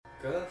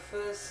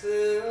कफस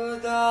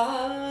उदास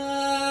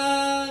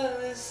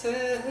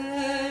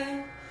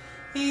है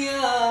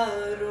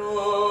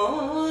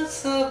यारों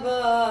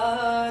सबा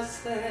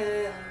से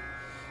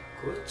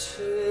कुछ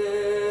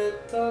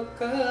तो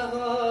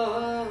कहो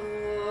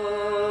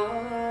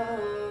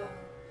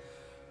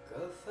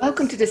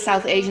Welcome कफस to the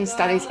South Asian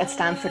Studies at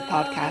Stanford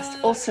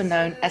podcast, also उदास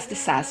known as the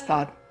SAS है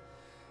Pod.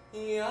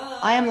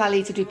 I am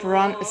Lalita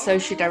Duparon,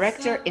 Associate यारों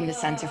Director in the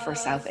Center for Saba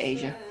South से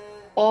Asia.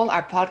 All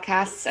our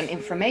podcasts and कुछ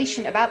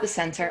information about the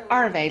center तो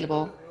are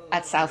available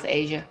at कहो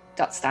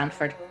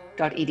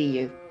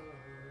southasia.stanford.edu.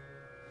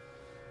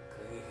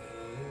 कहीं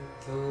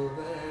तो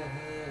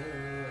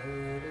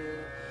बहर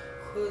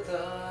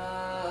खुदा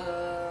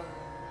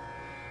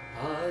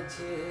आज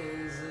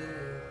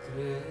जिक्र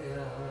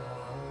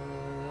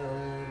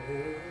यार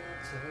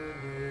चले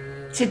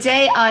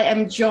Today, I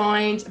am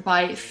joined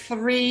by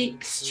three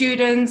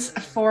students,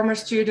 former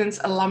students,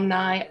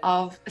 alumni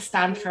of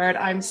Stanford.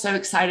 I'm so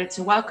excited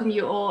to welcome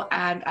you all,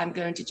 and I'm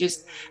going to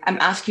just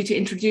ask you to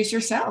introduce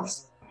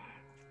yourselves.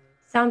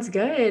 Sounds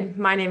good.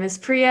 My name is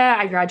Priya.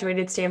 I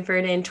graduated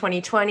Stanford in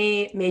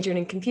 2020, majored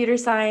in computer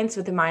science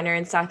with a minor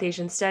in South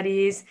Asian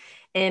studies.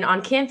 And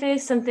on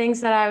campus, some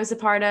things that I was a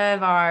part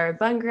of are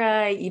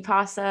Bungra,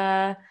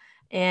 EPASA,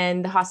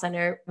 and the Haas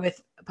Center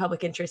with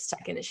public interest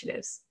tech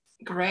initiatives.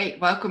 Great.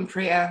 Welcome,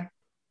 Priya.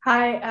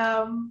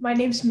 Hi, my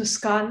name's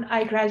Muskan.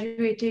 I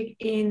graduated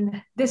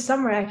in this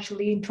summer,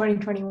 actually, in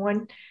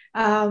 2021.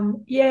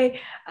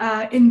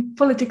 In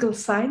political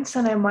science,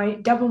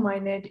 and double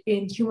minored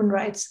in human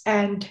rights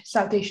and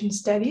South Asian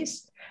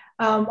studies.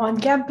 On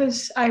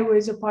campus, I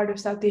was a part of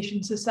South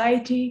Asian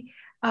Society.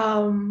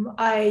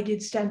 I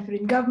did Stanford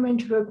in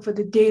government work for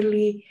the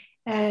Daily,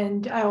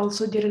 and I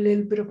also did a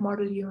little bit of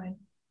Model UN.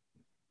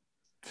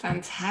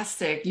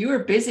 Fantastic. You were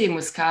busy,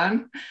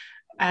 Muskan.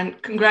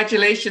 And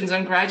congratulations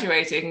on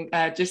graduating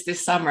just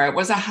this summer. It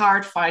was a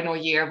hard final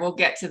year. We'll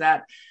get to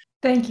that.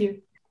 Thank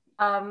you.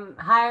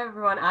 Hi,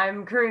 everyone.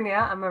 I'm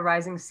Karunia. I'm a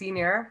rising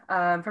senior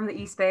from the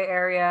East Bay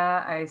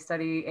area. I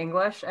study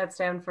English at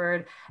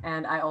Stanford,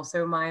 and I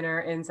also minor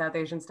in South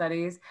Asian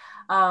Studies.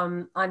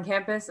 On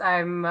campus,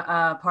 I'm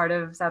part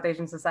of South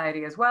Asian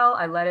Society as well.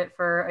 I led it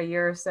for a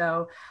year or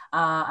so.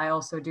 I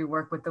also do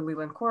work with the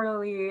Leland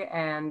Quarterly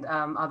and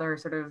other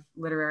sort of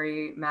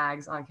literary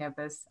mags on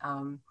campus.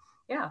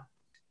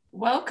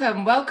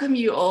 Welcome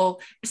you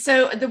all.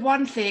 So the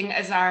one thing,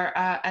 as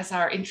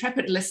our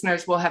intrepid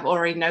listeners will have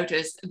already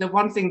noticed, the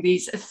one thing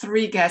these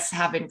three guests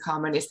have in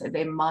common is that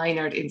they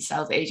minored in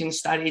South Asian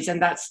studies,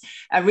 and that's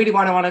really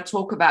what I want to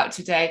talk about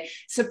today.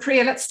 So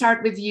Priya, let's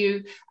start with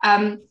you.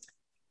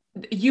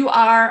 You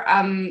are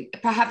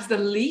perhaps the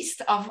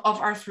least of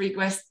our three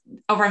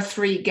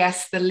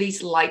guests, the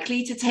least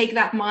likely to take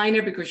that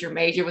minor because your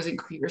major was in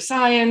computer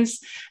science,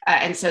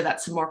 and so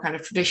that's a more kind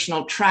of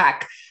traditional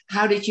track.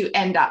 How did you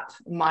end up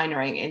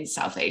minoring in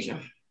South Asia?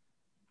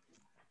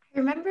 I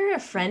remember a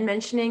friend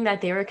mentioning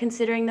that they were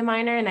considering the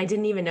minor, and I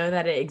didn't even know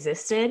that it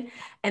existed.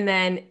 And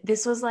then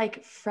this was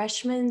like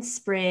freshman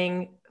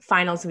spring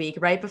finals week,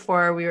 right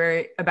before we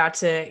were about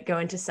to go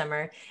into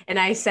summer. And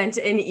I sent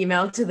an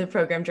email to the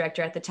program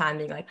director at the time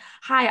being like,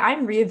 hi,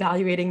 I'm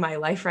reevaluating my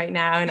life right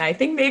now. And I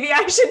think maybe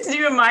I should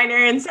do a minor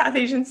in South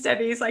Asian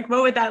studies. Like,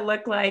 what would that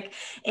look like?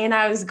 And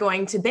I was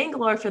going to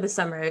Bangalore for the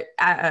summer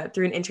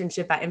through an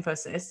internship at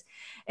Infosys.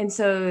 And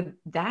so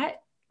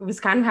that was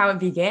kind of how it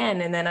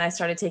began. And then I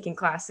started taking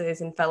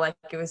classes and felt like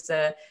it was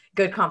a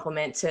good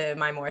complement to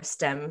my more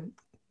STEM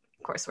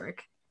coursework.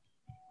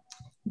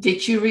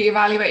 Did you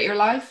reevaluate your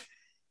life?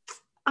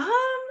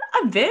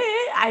 A bit.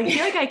 I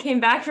feel like I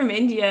came back from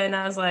India and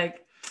I was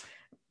like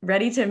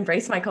ready to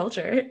embrace my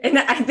culture. And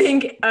I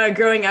think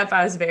growing up,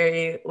 I was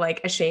very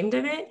like ashamed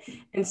of it.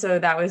 And so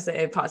that was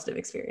a positive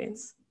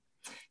experience.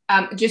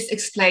 Just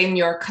explain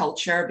your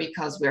culture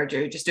because we're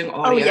just doing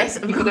audio. Oh, yes,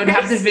 people don't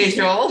have the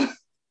visual.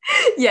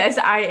 Yes,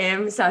 I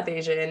am South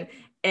Asian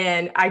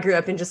and I grew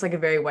up in just like a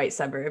very white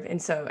suburb.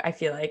 And so I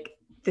feel like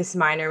this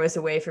minor was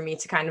a way for me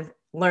to kind of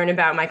learn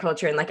about my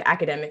culture in like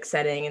academic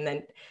setting and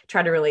then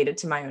try to relate it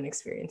to my own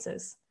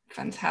experiences.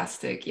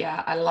 Fantastic.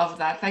 Yeah, I love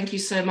that. Thank you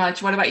so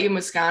much. What about you,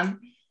 Muskan?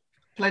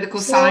 Political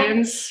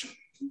science?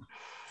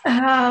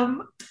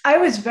 I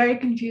was very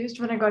confused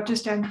when I got to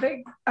Stanford.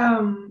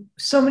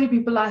 So many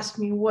people asked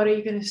me, what are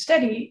you going to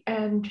study?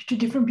 And to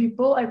different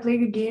people, I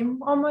played a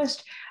game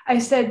almost. I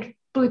said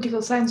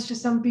political science to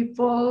some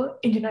people,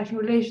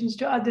 international relations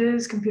to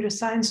others, computer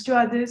science to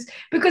others,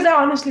 because I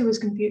honestly was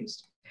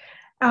confused.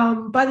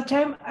 By the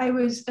time I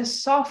was a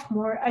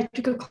sophomore, I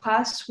took a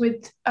class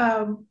with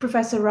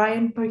Professor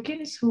Ryan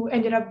Perkins, who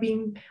ended up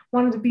being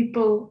one of the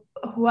people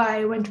who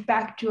I went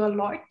back to a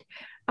lot.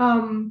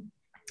 And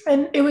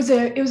it was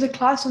a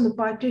class on the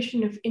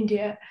partition of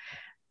India.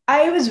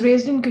 I was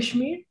raised in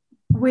Kashmir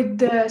with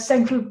the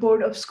Central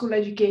Board of School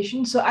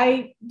Education, so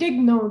I did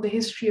know the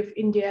history of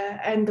India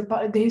and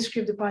the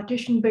history of the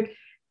partition. But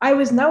I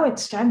was now at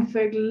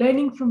Stanford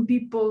learning from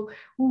people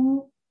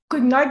who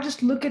could not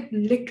just look at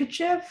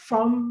literature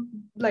from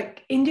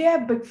like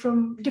India, but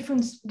from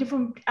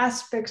different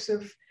aspects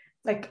of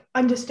like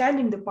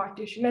understanding the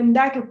partition, and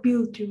that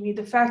appealed to me.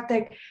 The fact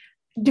that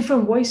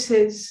different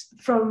voices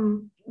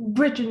from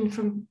Britain,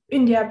 from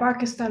India,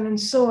 Pakistan, and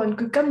so on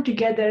could come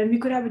together and we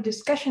could have a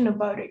discussion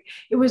about it.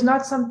 It was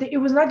not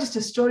just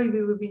a story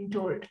we were being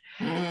told.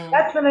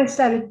 That's when I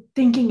started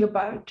thinking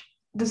about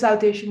the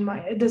South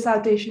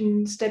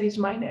Asian Studies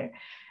minor,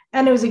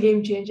 and it was a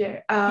game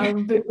changer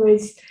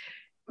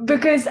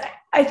because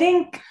I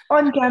think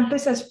on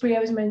campus, as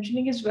Priya was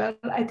mentioning as well,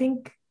 I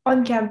think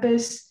on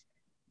campus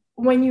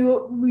when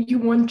you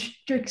want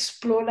to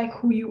explore like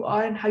who you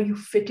are and how you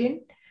fit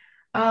in.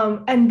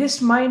 And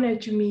this minor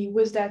to me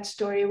was that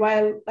story,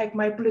 while like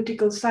my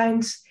political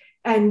science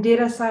and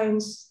data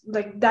science,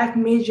 like that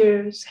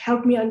majors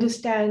helped me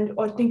understand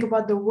or think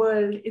about the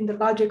world in the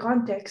larger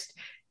context.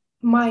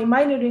 My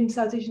minor in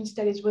South Asian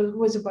Studies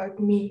was about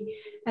me.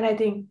 And I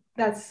think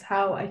that's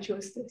how I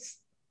chose this.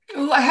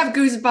 Oh, I have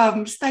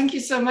goosebumps. Thank you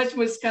so much,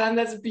 Muskan.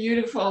 That's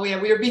beautiful.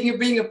 Yeah, we are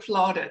being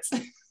applauded.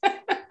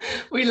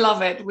 We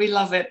love it. We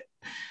love it.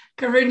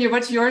 Karunya,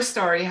 what's your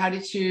story? How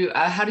did you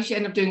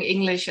end up doing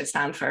English at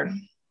Stanford?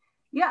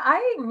 Yeah,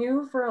 I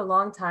knew for a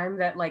long time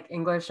that like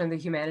English and the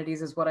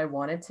humanities is what I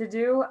wanted to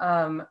do.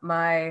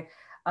 My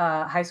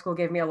high school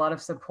gave me a lot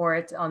of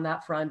support on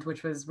that front,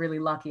 which was really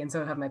lucky. And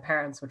so have my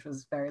parents, which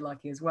was very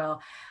lucky as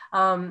well.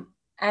 I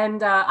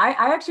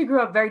actually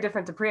grew up very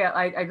different to Priya.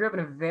 I grew up in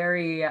a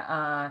very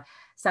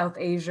South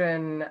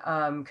Asian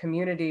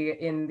community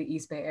in the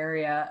East Bay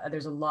area.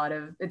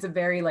 It's a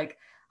very like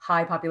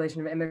high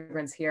population of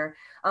immigrants here.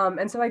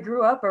 And so I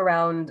grew up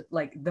around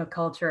like the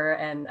culture,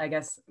 and I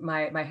guess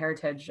my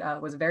heritage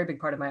was a very big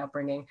part of my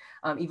upbringing,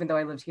 even though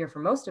I lived here for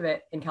most of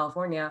it in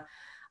California.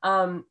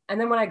 And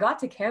then when I got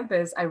to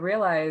campus, I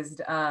realized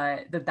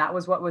that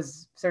was what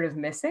was sort of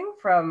missing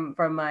from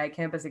my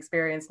campus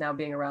experience, now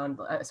being around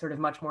a sort of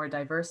much more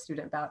diverse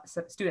student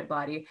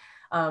body.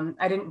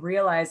 I didn't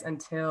realize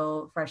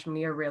until freshman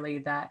year really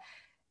that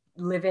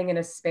living in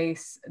a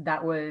space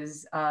that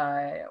was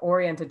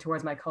oriented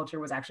towards my culture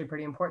was actually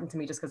pretty important to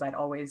me, just because I'd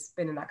always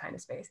been in that kind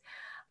of space,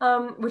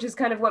 which is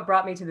kind of what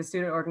brought me to the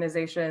student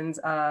organizations.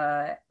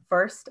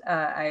 First,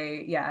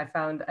 I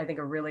found, I think,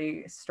 a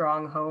really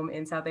strong home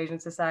in South Asian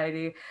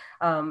Society,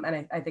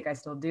 and I think I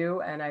still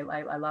do, and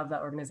I love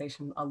that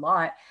organization a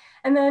lot.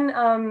 And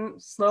then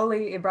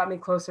slowly it brought me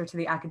closer to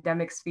the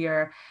academic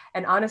sphere.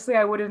 And honestly,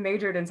 I would have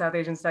majored in South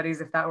Asian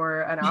Studies if that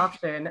were an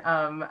option.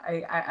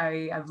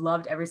 I've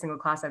loved every single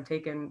class I've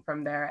taken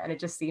from there, and it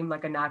just seemed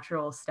like a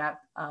natural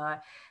step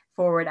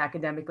forward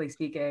academically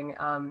speaking.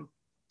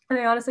 And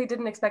I honestly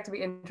didn't expect to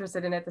be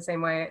interested in it the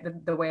same way,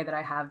 the way that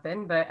I have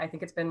been, but I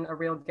think it's been a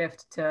real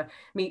gift to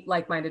meet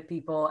like-minded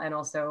people and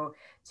also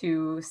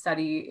to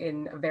study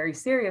in a very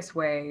serious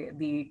way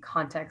the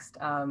context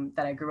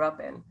that I grew up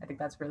in. I think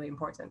that's really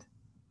important.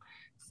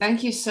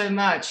 Thank you so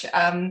much.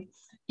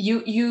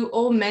 You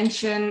all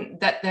mentioned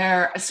that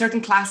there are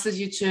certain classes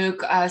you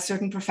took,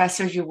 certain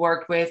professors you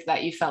worked with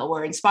that you felt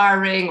were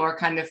inspiring or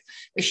kind of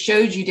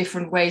showed you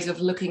different ways of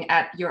looking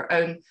at your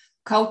own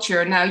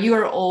culture. Now, you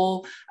are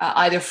all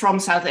either from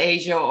South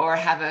Asia or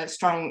have a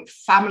strong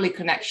family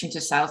connection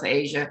to South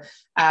Asia.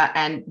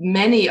 And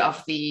many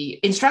of the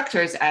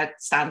instructors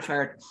at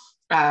Stanford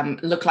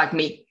look like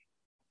me.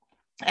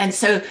 And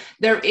so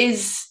there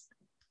is,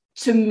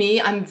 to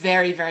me, I'm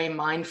very, very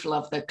mindful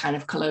of the kind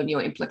of colonial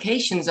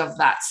implications of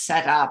that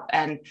setup.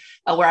 And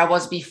where I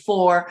was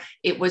before,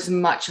 it was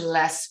much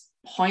less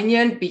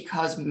poignant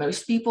because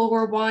most people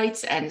were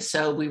white. And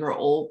so we were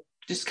all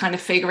just kind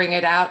of figuring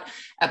it out.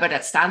 But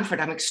at Stanford,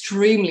 I'm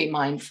extremely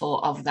mindful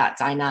of that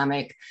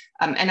dynamic.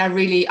 And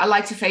I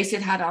like to face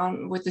it head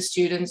on with the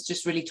students,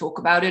 just really talk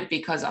about it,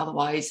 because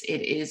otherwise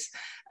it is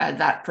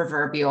that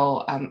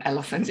proverbial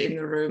elephant in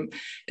the room.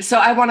 So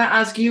I want to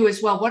ask you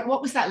as well,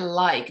 what was that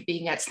like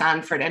being at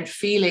Stanford and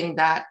feeling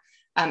that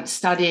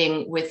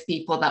studying with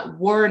people that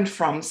weren't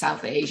from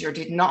South Asia or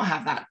did not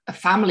have that a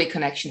family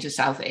connection to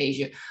South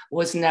Asia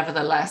was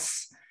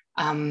nevertheless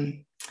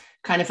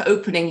kind of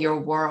opening your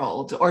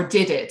world, or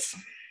did it?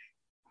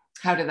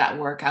 How did that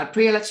work out?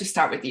 Priya, let's just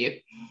start with you.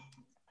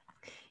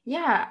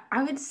 Yeah,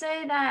 I would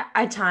say that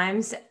at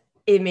times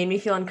it made me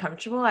feel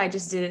uncomfortable. I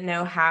just didn't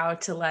know how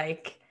to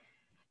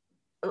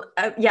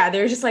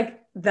there's just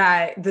like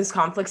those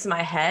conflicts in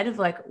my head of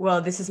like,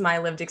 well, this is my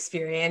lived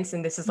experience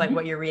and this is like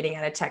what you're reading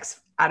out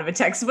of a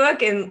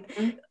textbook, and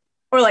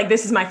or like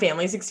this is my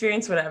family's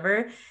experience,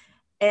 whatever.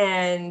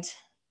 And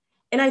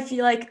I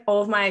feel like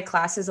all of my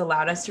classes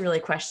allowed us to really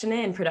question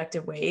it in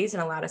productive ways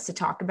and allowed us to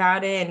talk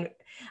about it. And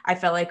I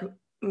felt like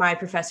my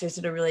professors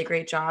did a really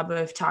great job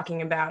of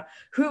talking about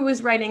who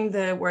was writing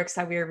the works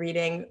that we were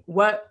reading,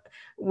 what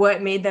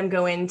made them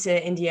go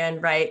into India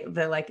and write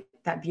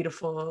that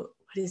beautiful,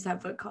 what is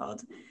that book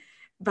called?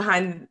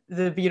 Behind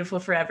the Beautiful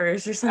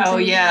Forevers or something. Oh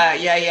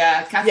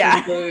yeah.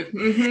 Catherine Booth.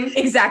 Mm-hmm.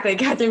 Exactly,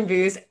 Catherine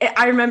Booth.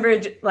 I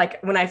remember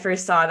like when I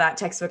first saw that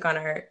textbook on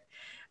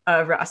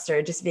our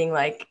roster, just being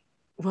like,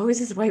 what was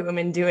this white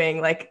woman doing?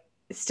 Like,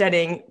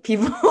 studying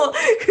people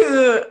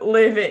who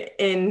live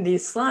in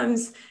these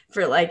slums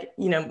for like,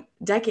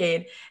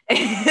 decade.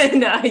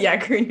 And yeah,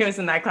 Karina was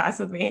in that class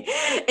with me.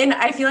 And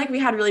I feel like we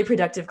had really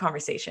productive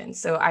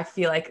conversations. So I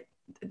feel like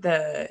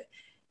the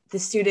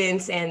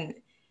students and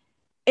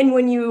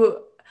when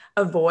you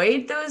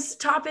avoid those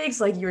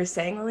topics, like you were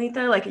saying,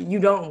 Lalitha, like you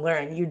don't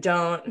learn, you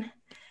don't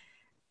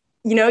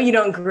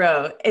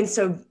grow. And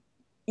so,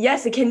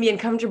 yes, it can be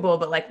uncomfortable,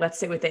 but like, let's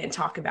sit with it and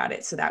talk about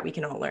it so that we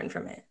can all learn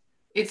from it.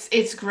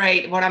 It's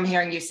great. What I'm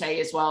hearing you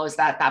say as well is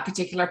that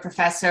particular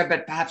professor,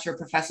 but perhaps your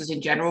professors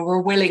in general,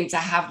 were willing to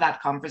have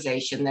that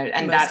conversation there.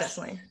 And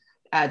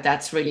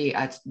that's really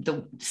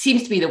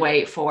seems to be the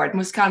way forward.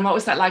 Muskan, what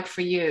was that like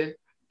for you?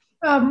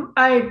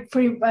 I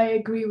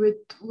agree with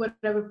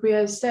whatever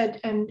Priya said.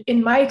 And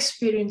in my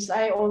experience,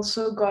 I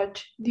also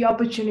got the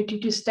opportunity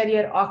to study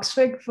at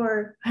Oxford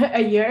for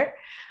a year,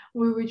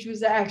 which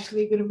was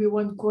actually going to be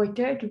one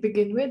quarter to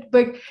begin with.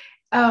 But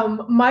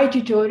my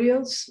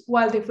tutorials,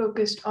 while they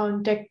focused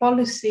on tech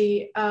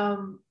policy,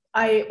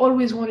 I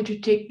always wanted to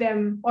take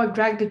them or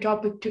drag the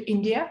topic to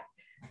India,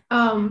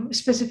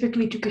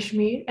 specifically to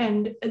Kashmir.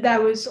 And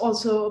that was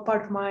also a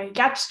part of my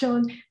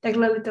capstone that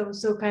Lalitha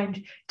was so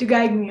kind to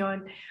guide me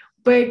on.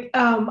 But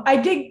I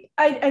think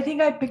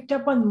I picked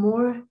up on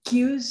more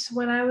cues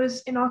when I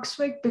was in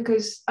Oxford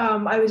because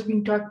I was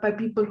being taught by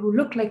people who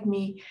looked like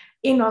me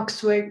in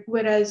Oxford,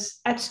 whereas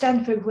at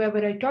Stanford,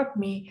 whoever I taught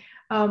me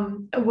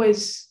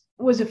was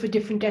of a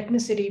different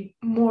ethnicity,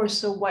 more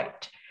so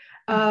white.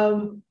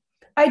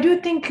 I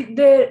do think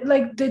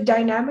the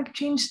dynamic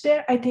changed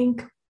there. I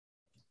think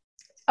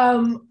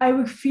I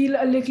would feel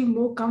a little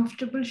more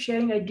comfortable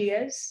sharing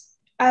ideas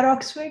at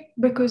Oxford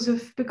because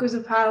of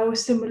how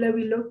similar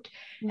we looked.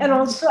 Mm-hmm. And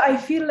also I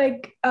feel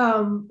like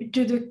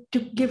to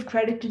give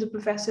credit to the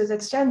professors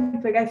at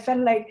Stanford, I felt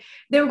like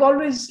they would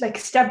always like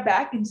step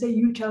back and say,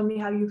 you tell me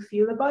how you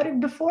feel about it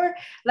before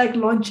like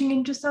launching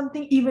into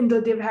something, even though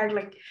they've had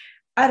like,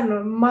 I don't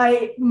know,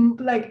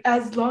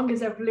 as long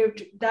as I've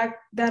lived that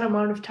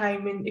amount of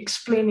time in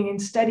explaining and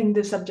studying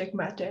the subject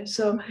matter.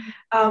 So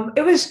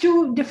it was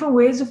two different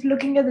ways of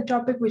looking at the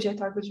topic, which I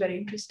thought was very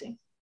interesting.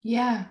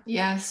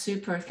 Yeah,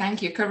 super.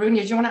 Thank you.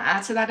 Karunya, do you want to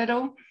add to that at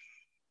all?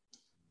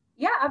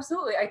 Yeah,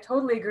 absolutely. I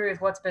totally agree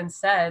with what's been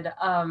said.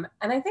 And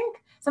I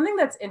think something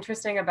that's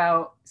interesting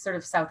about sort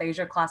of South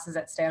Asia classes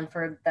at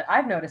Stanford that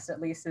I've noticed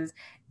at least is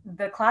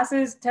the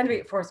classes tend to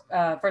be, first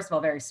of all,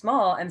 very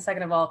small, and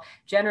second of all,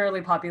 generally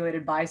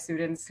populated by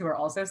students who are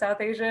also South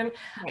Asian.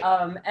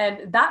 Right.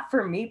 And that,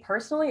 for me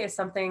personally, is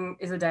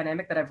a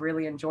dynamic that I've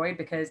really enjoyed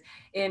because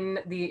in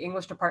the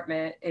English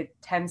department, it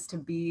tends to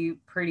be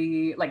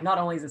pretty, like, not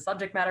only is the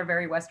subject matter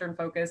very Western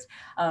focused,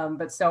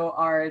 but so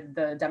are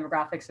the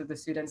demographics of the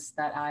students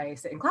that I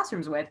sit in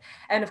classrooms with.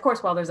 And of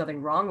course, while there's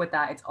nothing wrong with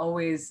that, it's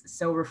always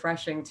so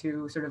refreshing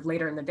to sort of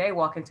later in the day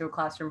walk into a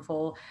classroom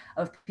full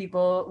of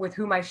people with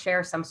whom I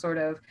share some sort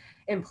of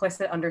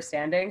implicit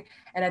understanding.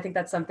 And I think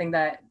that's something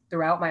that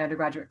throughout my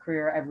undergraduate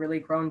career, I've really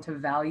grown to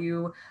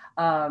value,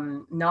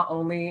 not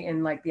only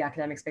in like the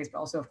academic space, but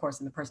also of course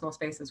in the personal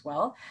space as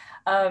well.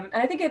 And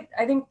I think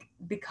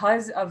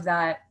because of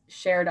that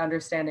shared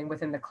understanding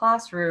within the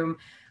classroom,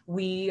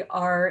 we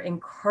are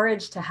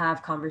encouraged to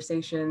have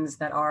conversations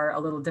that are a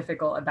little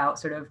difficult about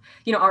sort of,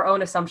 our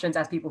own assumptions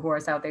as people who are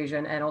South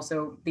Asian, and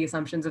also the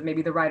assumptions of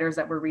maybe the writers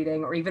that we're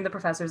reading or even the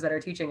professors that are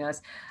teaching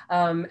us.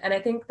 And I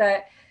think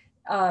that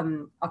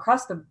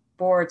across the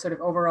board, sort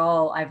of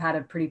overall, I've had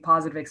a pretty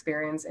positive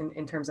experience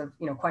in terms of,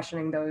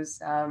 questioning those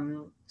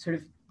sort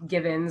of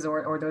givens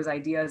or those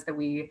ideas that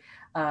we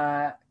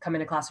come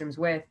into classrooms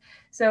with.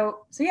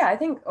 So yeah, I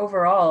think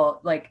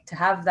overall, like, to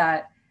have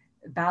that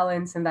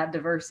balance and that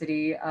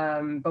diversity,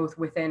 both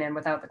within and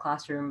without the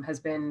classroom, has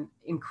been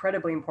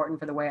incredibly important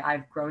for the way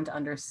I've grown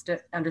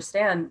to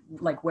understand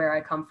like where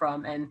I come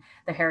from and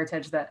the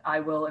heritage that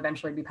I will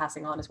eventually be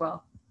passing on as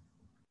well.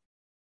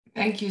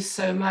 Thank you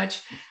so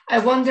much. I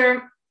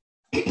wonder,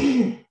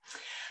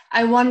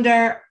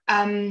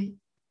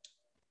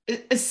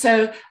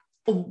 so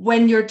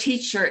when your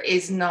teacher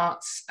is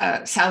not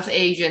South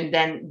Asian,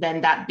 then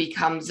that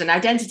becomes an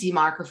identity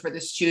marker for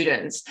the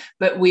students.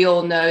 But we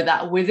all know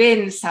that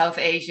within South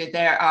Asia,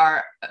 there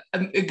are a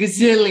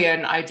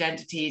gazillion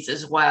identities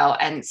as well.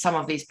 And some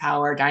of these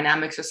power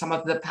dynamics, or some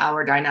of the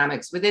power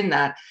dynamics within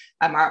that,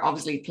 are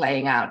obviously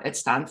playing out at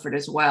Stanford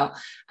as well.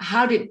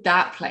 How did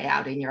that play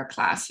out in your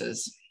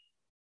classes?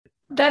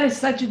 That is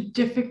such a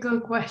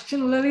difficult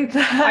question,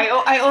 Lalitha.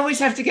 I always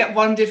have to get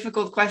one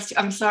difficult question.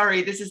 I'm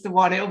sorry, this is the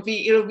one. It'll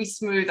be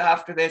smooth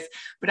after this,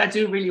 but I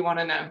do really want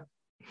to know.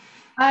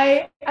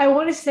 I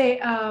want to say,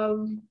 I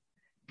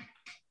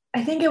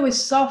think it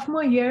was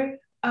sophomore year,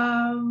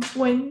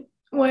 when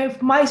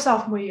my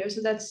sophomore year,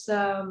 so that's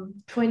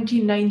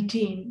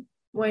 2019.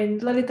 When,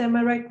 Lalitha, am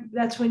I right?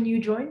 That's when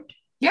you joined?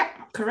 Yeah,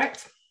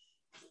 correct.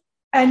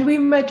 And we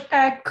met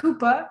at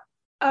Coupa.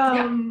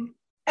 Yeah.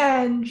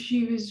 And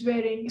she was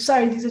wearing,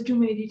 sorry, these are too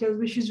many details,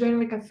 but she was wearing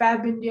like a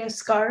Fab India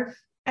scarf.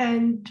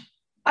 And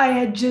I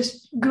had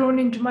just grown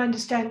into my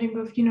understanding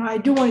of, I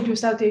do want to do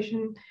South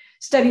Asian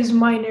studies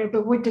minor,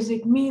 but what does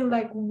it mean?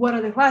 Like, what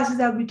are the classes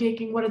I'll be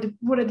taking?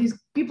 What are these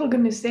people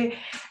going to say?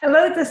 And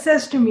Lalita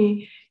says to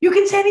me, you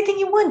can say anything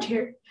you want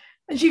here.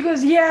 And she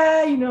goes,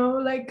 yeah,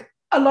 like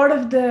a lot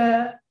of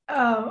the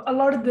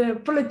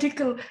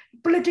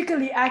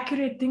politically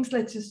accurate things,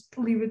 let's just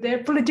leave it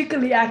there,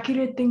 politically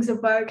accurate things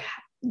about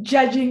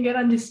judging and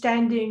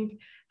understanding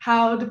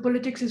how the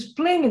politics is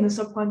playing in the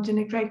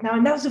subcontinent right now.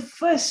 And that was the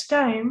first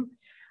time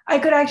I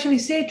could actually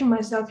say to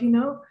myself,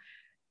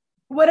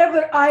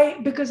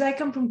 because I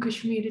come from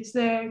Kashmir, it's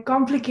the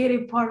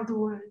complicated part of the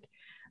world.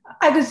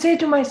 I could say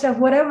to myself,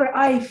 whatever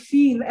I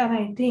feel and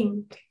I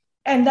think,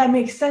 and that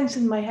makes sense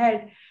in my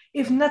head,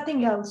 if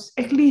nothing else,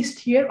 at least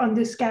here on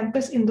this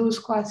campus in those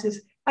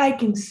classes, I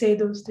can say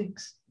those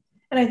things.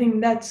 And I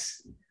think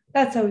that's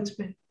how it's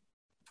been.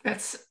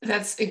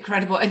 That's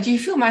incredible. And do you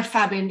feel my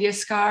Fab India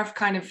scarf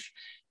kind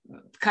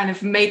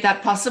of made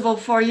that possible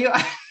for you?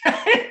 I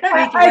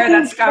need to wear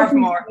that scarf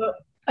more. So.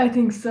 I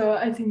think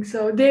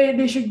so.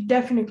 They should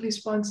definitely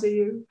sponsor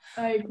you.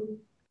 I agree.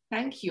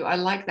 Thank you. I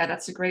like that.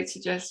 That's a great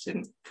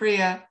suggestion.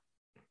 Priya.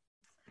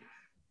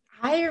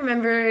 I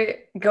remember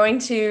going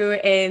to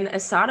an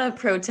Asada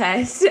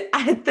protest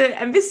at the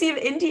Embassy of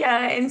India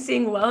and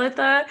seeing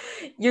Lalitha,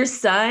 your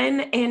son,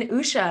 and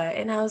Usha.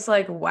 And I was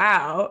like,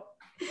 wow,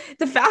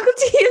 the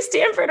faculty of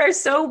Stanford are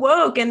so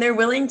woke, and they're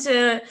willing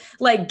to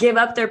like give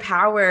up their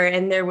power,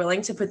 and they're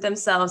willing to put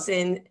themselves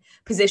in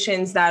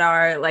positions that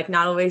are like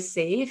not always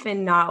safe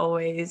and not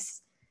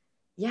always,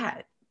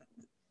 like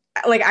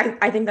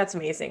I think that's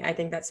amazing. I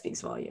think that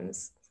speaks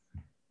volumes.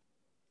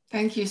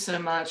 Thank you so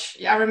much.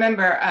 Yeah, I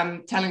remember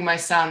telling my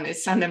son,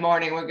 it's Sunday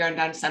morning, we're going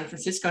down to San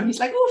Francisco. And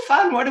he's like, oh,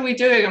 fun, what are we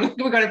doing? I'm like,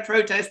 we're going to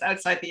protest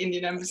outside the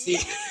Indian embassy.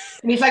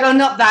 And he's like, oh,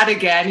 not that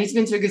again. He's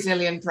been to a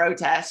gazillion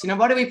protests.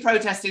 What are we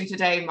protesting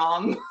today,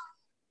 Mom?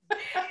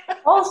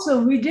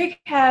 Also, we did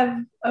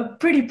have a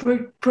pretty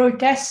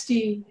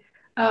protesty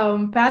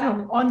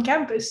panel on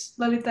campus,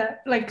 Lalita,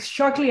 like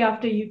shortly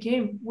after you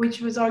came,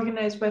 which was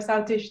organized by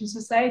South Asian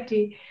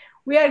Society.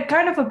 We had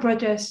kind of a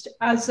protest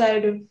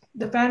outside of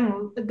the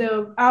panel.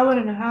 The hour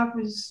and a half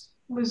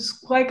was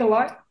quite a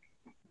lot.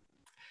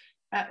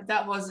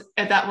 That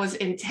was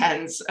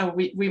intense.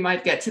 We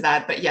might get to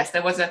that, but yes,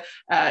 there was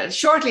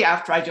shortly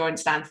after I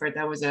joined Stanford,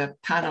 there was a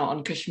panel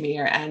on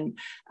Kashmir, and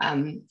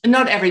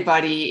not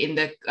everybody in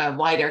the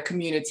wider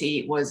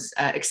community was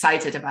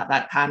excited about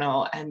that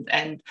panel,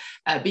 and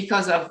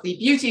because of the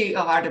beauty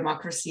of our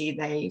democracy,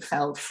 they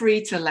felt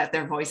free to let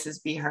their voices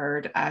be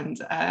heard,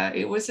 and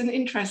it was an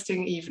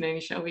interesting evening,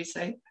 shall we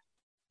say.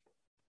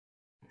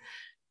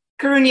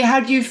 Karunya,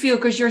 how do you feel,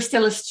 because you're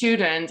still a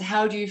student,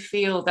 how do you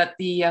feel that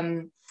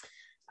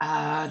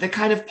the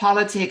kind of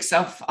politics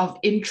of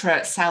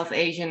intra-South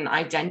Asian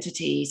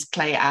identities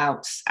play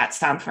out at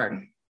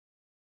Stanford?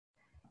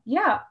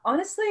 Yeah,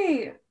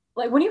 honestly,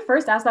 like when you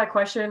first asked that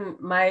question,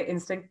 my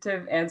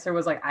instinctive answer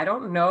was like, I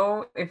don't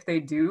know if they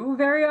do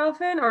very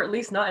often, or at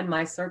least not in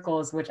my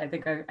circles, which I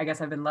think I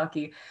guess I've been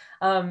lucky.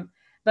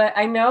 But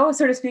I know,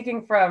 sort of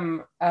speaking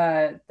from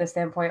the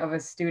standpoint of a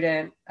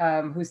student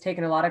who's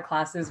taken a lot of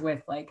classes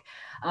with like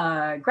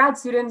grad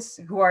students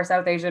who are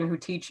South Asian, who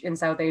teach in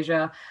South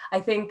Asia.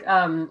 I think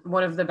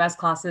one of the best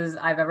classes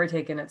I've ever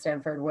taken at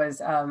Stanford was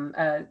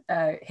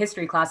a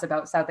history class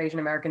about South Asian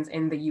Americans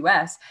in the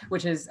US,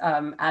 which is,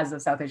 as a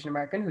South Asian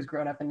American who's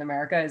grown up in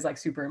America, is like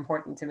super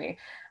important to me.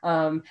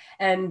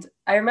 And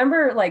I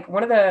remember like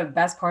one of the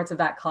best parts of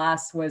that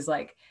class was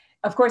like,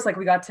 of course, like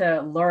we got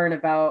to learn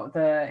about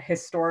the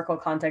historical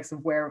context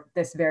of where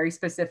this very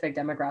specific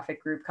demographic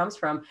group comes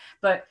from.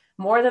 But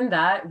more than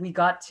that, we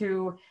got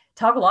to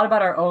talk a lot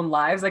about our own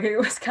lives. Like it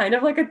was kind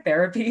of like a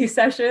therapy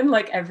session,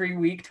 like every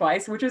week,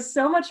 twice, which was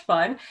so much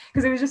fun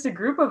because it was just a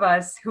group of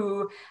us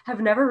who have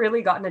never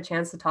really gotten a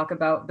chance to talk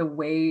about the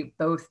way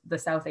both the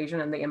South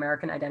Asian and the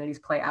American identities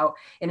play out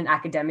in an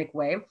academic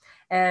way.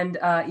 And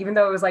even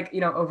though it was like,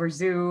 over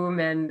Zoom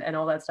and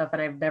all that stuff,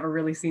 and I've never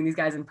really seen these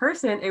guys in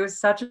person, it was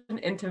such an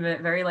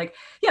intimate, very like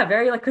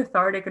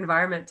cathartic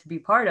environment to be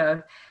part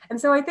of. And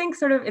so I think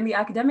sort of in the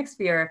academic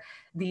sphere,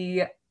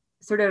 the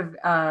sort of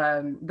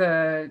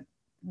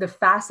the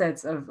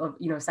facets of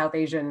South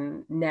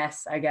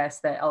Asian-ness, I guess,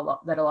 that a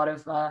lot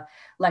of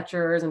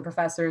lecturers and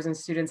professors and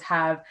students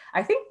have,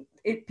 I think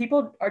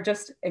people are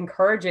just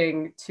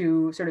encouraging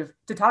to sort of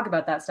to talk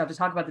about that stuff, to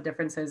talk about the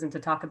differences, and to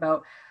talk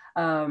about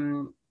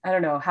I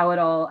don't know, how it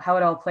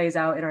all plays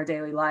out in our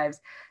daily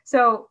lives.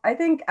 So I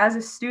think as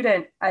a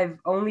student, I've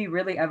only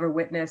really ever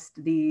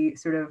witnessed the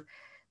sort of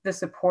the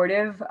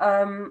supportive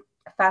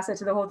facet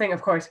to the whole thing.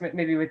 Of course,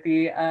 maybe with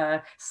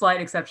the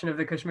slight exception of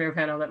the Kashmir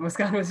panel that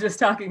Muskan was just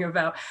talking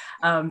about,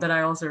 that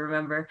I also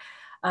remember.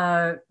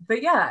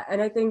 But yeah,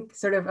 and I think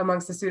sort of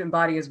amongst the student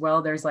body as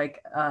well, there's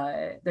like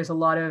there's a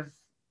lot of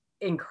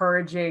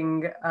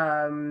encouraging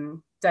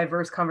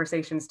diverse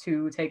conversations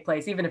to take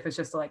place, even if it's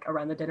just like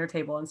around the dinner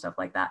table and stuff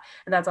like that.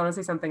 And that's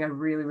honestly something I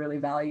really, really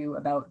value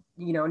about,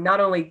 not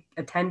only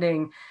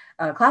attending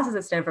classes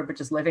at Stanford, but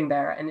just living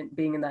there and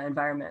being in that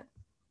environment.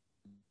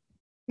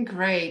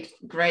 Great.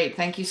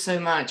 Thank you so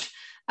much.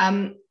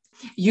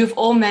 You've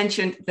all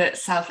mentioned the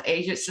South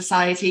Asia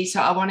Society,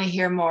 so I want to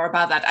hear more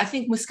about that. I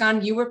think,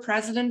 Muskan, you were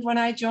president when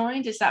I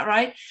joined, is that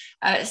right?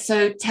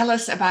 So tell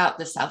us about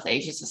the South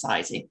Asia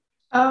Society.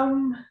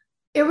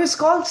 It was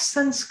called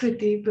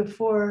Sanskriti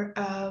before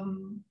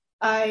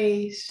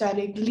I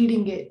started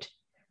leading it.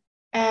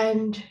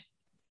 And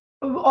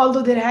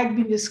although there had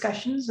been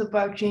discussions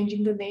about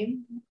changing the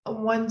name,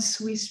 once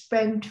we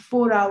spent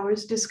 4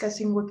 hours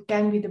discussing what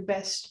can be the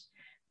best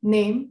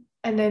name,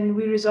 and then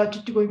we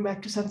resorted to going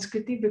back to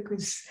Sanskriti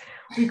because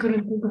we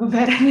couldn't think of a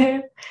better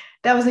name.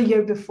 That was a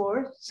year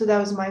before, so that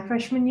was my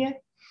freshman year.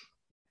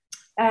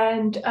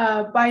 And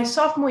by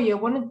sophomore year,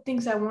 one of the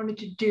things I wanted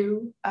to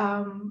do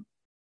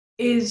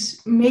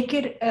is make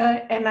it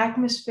an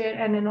atmosphere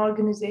and an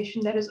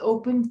organization that is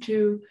open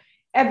to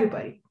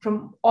everybody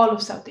from all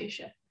of South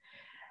Asia.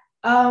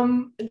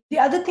 The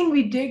other thing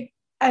we did,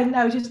 and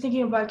I was just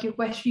thinking about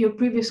your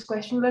previous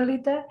question,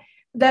 Lalita,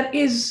 that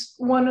is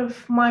one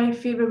of my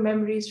favorite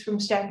memories from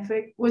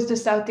Stanford, was the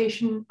South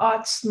Asian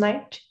Arts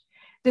Night.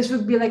 This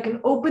would be like an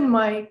open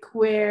mic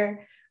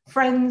where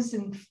friends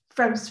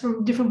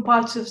from different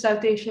parts of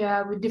South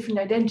Asia with different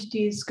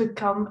identities could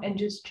come and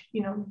just,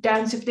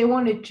 dance if they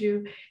wanted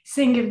to,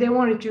 sing if they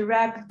wanted to,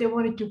 rap if they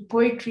wanted to,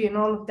 poetry and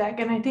all of that.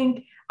 And I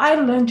think I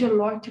learned a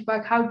lot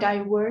about how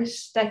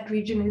diverse that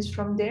region is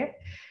from there.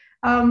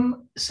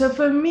 So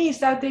for me,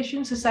 South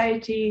Asian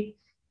Society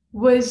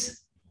was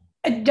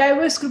a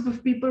diverse group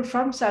of people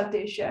from South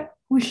Asia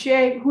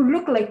who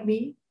look like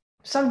me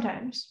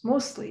sometimes,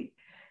 mostly,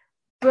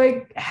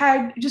 but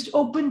had just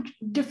opened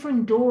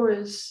different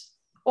doors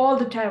all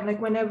the time, like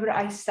whenever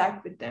I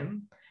sat with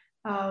them.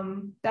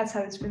 That's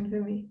how it's been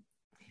for me.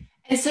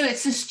 And so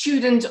it's a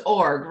student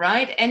org,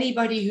 right?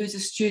 Anybody who's a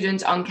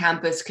student on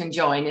campus can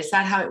join. Is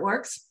that how it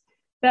works?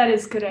 That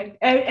is correct.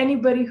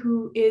 Anybody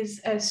who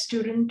is a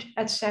student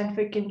at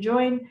Stanford can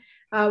join,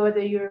 whether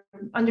you're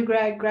an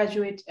undergrad,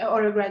 graduate,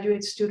 or a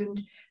graduate student.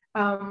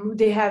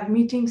 They have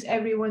meetings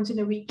every once in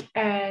a week,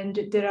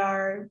 and there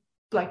are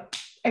like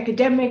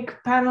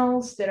academic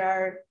panels, there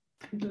are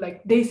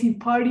like desi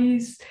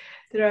parties,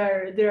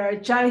 there are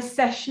chai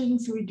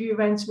sessions. We do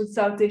events with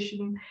South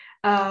Asian,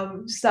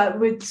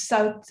 with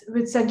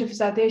Center for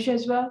South Asia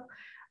as well,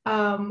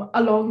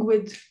 along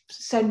with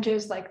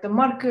centers like the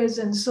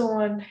Markaz and so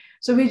on.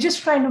 So we're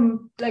just trying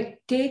to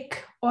like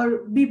take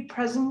or be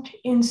present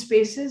in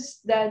spaces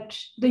that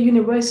the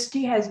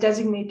university has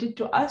designated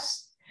to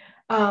us,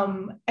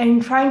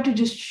 and trying to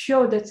just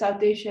show that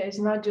South Asia is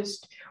not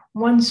just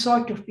one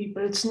sort of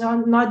people. It's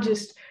not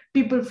just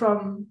people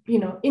from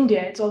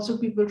India. It's also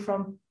people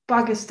from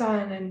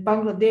Pakistan and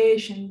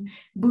Bangladesh and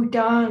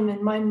Bhutan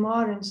and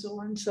Myanmar and so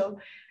on. So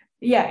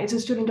yeah, it's a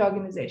student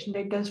organization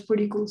that does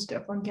pretty cool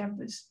stuff on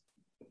campus.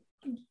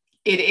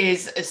 It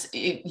is.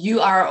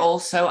 You are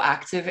also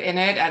active in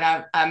it,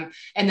 and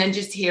then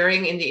just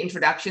hearing in the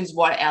introductions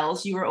what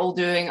else you are all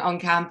doing on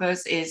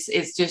campus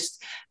is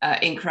just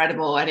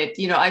incredible. And it,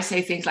 I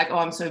say things like, "Oh,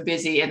 I'm so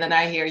busy," and then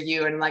I hear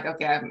you, and I'm like,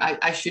 "Okay,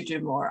 I should do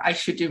more. I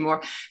should do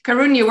more."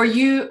 Karunya, were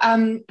you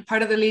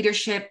part of the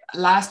leadership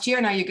last year,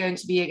 and are you going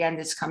to be again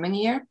this coming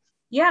year?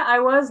 Yeah, I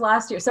was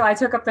last year. So I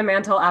took up the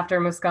mantle after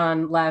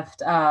Muskan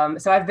left.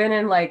 So I've been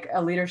in like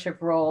a leadership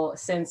role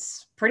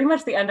since pretty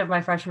much the end of my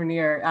freshman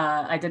year.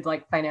 I did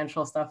like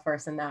financial stuff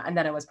first and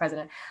then I was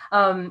president.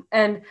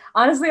 And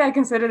honestly, I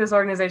consider this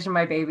organization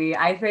my baby.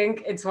 I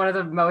think it's one of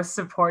the most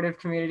supportive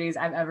communities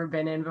I've ever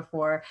been in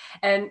before.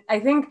 And I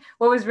think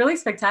what was really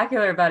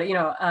spectacular about it,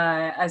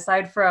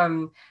 aside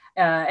from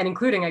and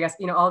including, I guess,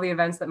 all the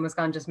events that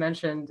Muskan just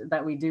mentioned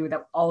that we do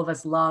that all of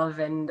us love.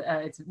 And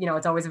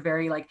it's always a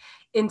very like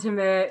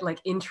intimate, like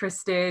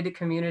interested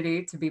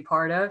community to be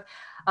part of.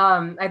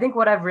 I think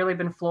what I've really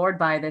been floored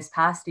by this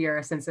past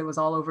year, since it was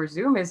all over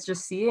Zoom, is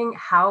just seeing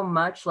how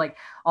much like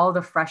all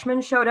the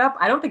freshmen showed up.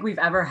 I don't think we've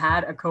ever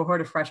had a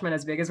cohort of freshmen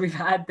as big as we've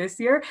had this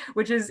year,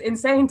 which is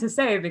insane to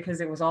say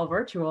because it was all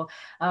virtual.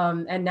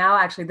 And now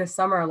actually this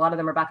summer, a lot of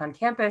them are back on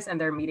campus and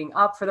they're meeting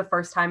up for the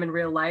first time in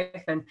real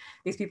life. And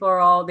these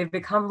people they've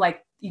become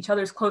like each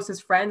other's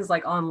closest friends,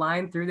 like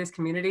online through this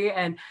community.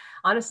 And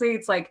honestly,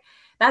 it's like,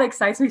 that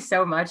excites me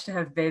so much to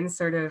have been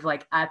sort of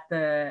like at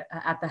the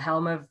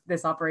helm of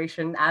this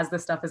operation as the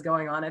stuff is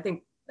going on. I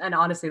think, and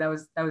honestly, that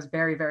was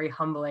very, very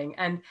humbling.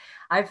 And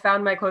I've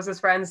found my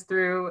closest friends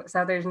through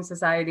South Asian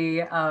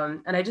Society.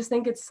 And I just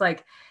think it's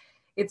like,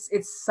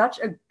 it's such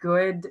a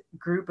good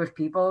group of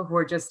people who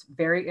are just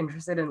very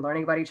interested in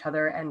learning about each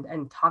other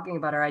and talking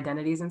about our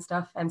identities and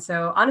stuff. And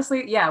so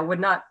honestly, yeah, would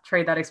not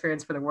trade that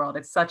experience for the world.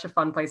 It's such a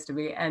fun place to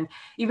be. And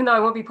even though I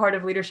won't be part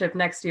of leadership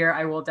next year,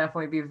 I will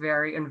definitely be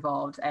very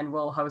involved and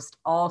will host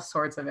all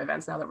sorts of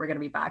events now that we're going to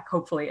be back,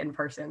 hopefully in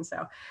person.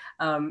 So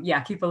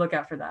yeah, keep a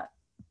lookout for that.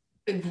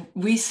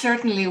 We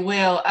certainly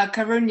will.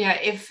 Karunya,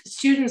 if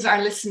students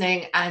are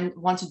listening and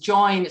want to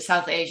join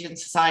South Asian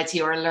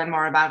Society or learn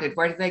more about it,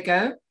 where do they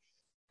go?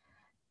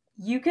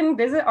 You can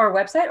visit our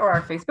website or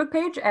our Facebook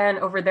page, and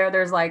over there,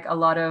 there's like a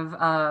lot of,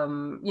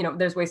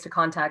 there's ways to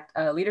contact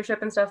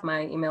leadership and stuff.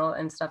 My email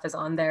and stuff is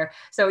on there.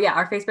 So yeah,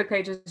 our Facebook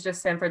page is just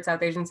Stanford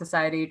South Asian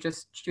Society.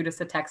 Just shoot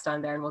us a text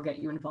on there and we'll get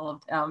you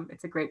involved.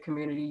 It's a great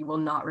community. You will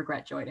not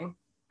regret joining.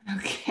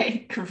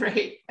 Okay,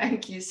 great.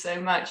 Thank you so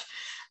much.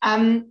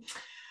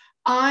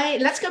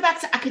 Let's go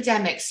back to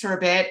academics for a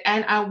bit,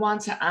 and I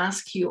want to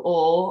ask you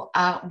all,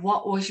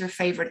 what was your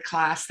favorite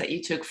class that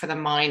you took for the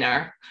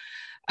minor?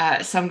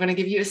 So I'm going to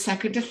give you a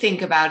second to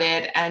think about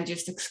it and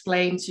just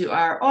explain to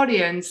our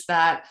audience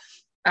that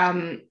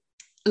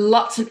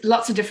lots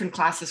of different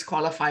classes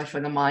qualify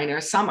for the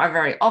minor. Some are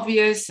very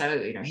obvious,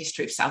 so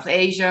history of South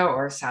Asia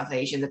or South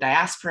Asia in the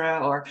diaspora,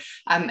 or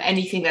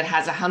anything that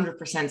has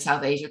 100%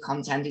 South Asia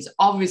content is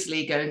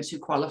obviously going to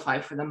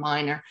qualify for the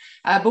minor.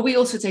 But we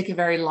also take a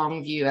very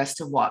long view as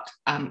to what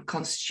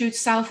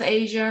constitutes South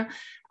Asia.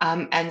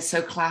 And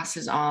so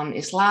classes on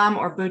Islam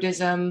or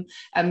Buddhism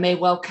may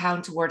well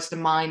count towards the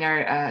minor,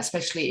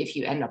 especially if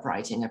you end up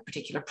writing a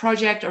particular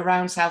project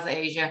around South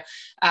Asia.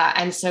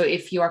 And so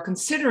if you are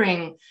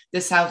considering the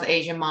South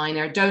Asia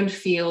minor, don't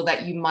feel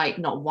that you might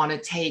not want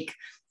to take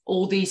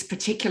all these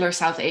particular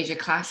South Asia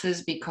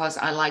classes, because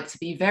I like to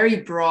be very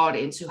broad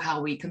into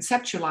how we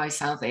conceptualize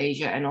South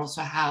Asia and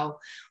also how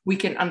we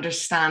can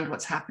understand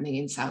what's happening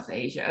in South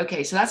Asia.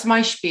 Okay, so that's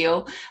my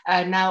spiel.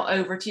 Now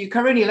over to you.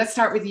 Karunia, let's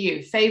start with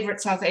you. Favorite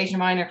South Asia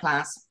minor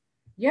class?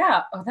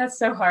 Yeah, oh, that's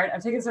so hard.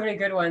 I've taken so many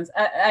good ones.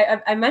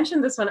 I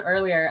mentioned this one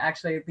earlier,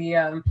 actually,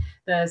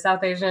 the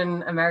South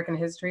Asian American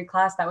history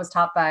class that was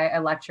taught by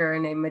a lecturer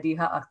named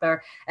Madiha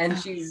Akhtar, and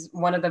she's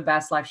one of the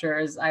best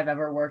lecturers I've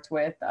ever worked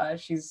with.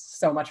 She's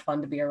so much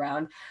fun to be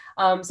around.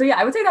 So yeah,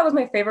 I would say that was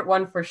my favorite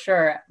one for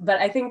sure. But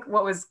I think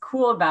what was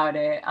cool about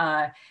it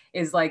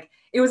is like,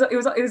 it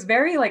was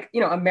very like,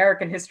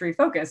 American history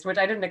focused, which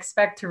I didn't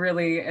expect to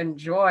really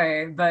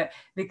enjoy, but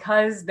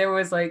because there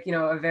was like,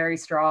 a very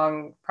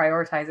strong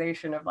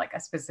prioritization of like a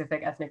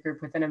specific ethnic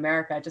group within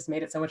America, it just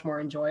made it so much more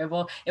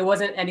enjoyable. It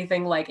wasn't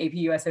anything like AP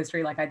US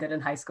history like I did in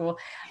high school,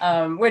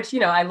 which,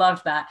 I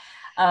loved that.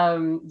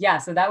 Yeah,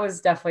 so that was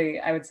definitely,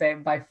 I would say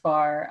by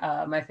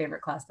far my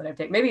favorite class that I've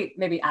taken,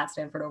 maybe at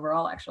Stanford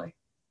overall, actually.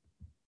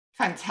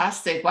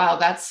 Fantastic. Wow,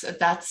 that's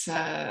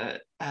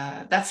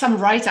some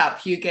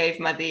write-up you gave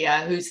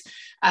Madiha, who's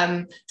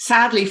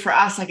sadly for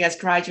us, I guess,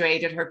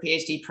 graduated her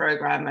PhD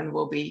program and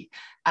will be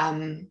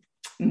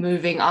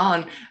moving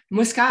on.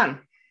 Muskan.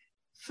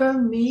 For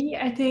me,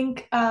 I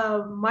think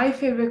my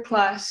favorite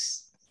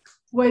class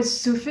was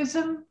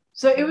Sufism.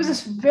 So it was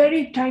a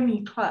very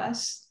tiny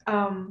class.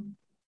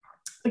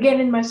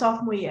 Again, in my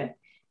sophomore year,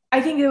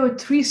 I think there were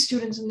 3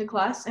 students in the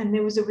class, and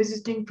there was a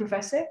visiting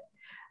professor.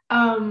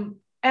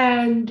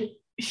 And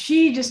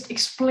she just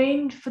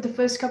explained for the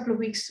first couple of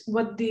weeks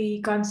what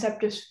the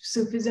concept of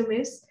Sufism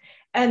is.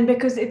 And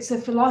because it's a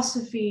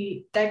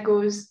philosophy that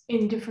goes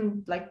in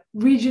different like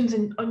regions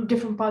and on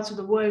different parts of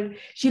the world,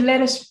 she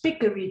let us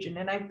pick a region,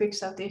 and I picked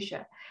South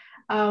Asia.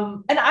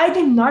 And I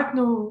did not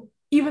know,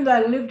 even though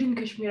I lived in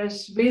Kashmir, I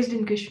was raised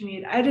in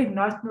Kashmir, I did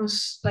not know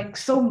like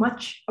so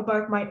much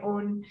about my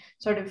own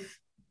sort of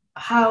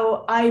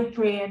how I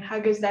pray and how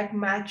does that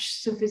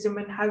match Sufism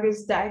and how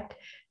does that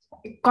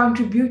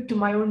contribute to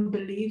my own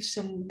beliefs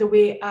and the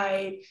way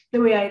I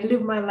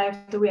live my life,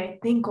 the way I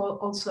think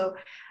also.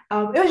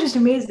 It was just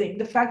amazing.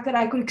 The fact that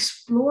I could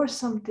explore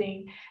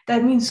something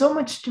that means so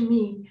much to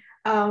me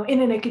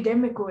in an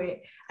academic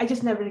way. I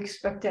just never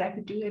expected I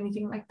could do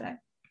anything like that.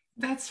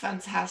 That's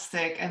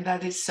fantastic, and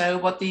that is so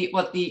what the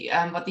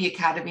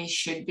academy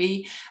should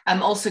be.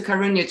 Also,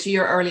 Karunia, to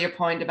your earlier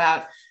point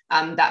about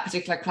that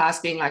particular class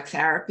being like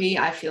therapy,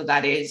 I feel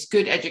that is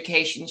good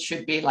education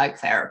should be like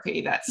therapy.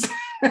 That's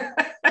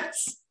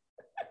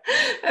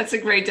that's a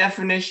great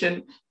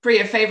definition.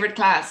 Priya, favorite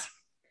class?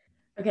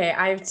 Okay,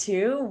 I have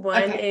 2.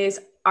 One is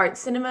Art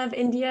Cinema of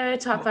India,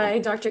 taught by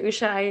Dr.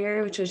 Usha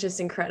Iyer, which was just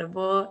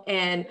incredible.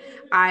 And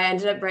I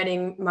ended up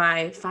writing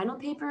my final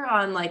paper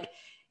on like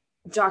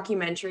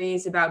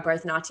documentaries about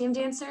Bharatanatyam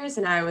dancers,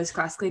 and I was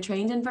classically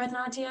trained in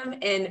Bharatanatyam,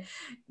 and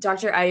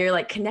Dr. Iyer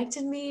like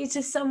connected me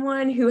to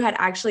someone who had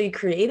actually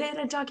created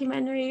a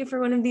documentary for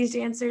one of these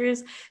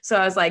dancers. So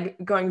I was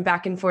like going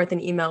back and forth in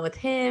email with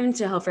him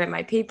to help write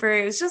my paper.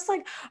 It was just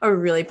like a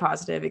really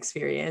positive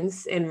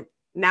experience, and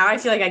now I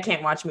feel like I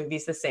can't watch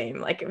movies the same.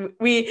 Like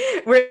we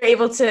were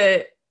able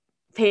to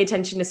pay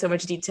attention to so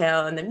much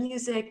detail and the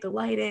music, the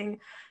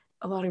lighting,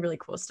 a lot of really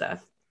cool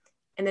stuff.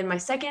 And then my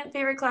second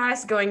favorite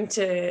class, going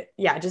to,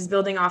 just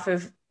building off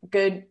of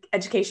good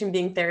education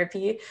being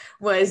therapy,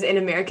 was an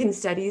American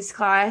Studies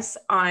class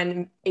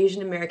on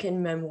Asian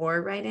American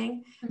memoir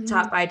writing,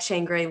 taught by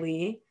Changray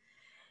Lee.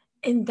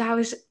 And that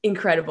was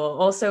incredible.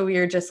 Also, we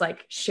were just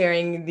like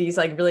sharing these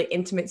like really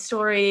intimate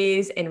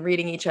stories and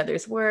reading each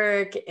other's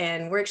work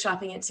and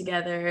workshopping it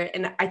together.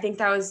 And I think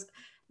that was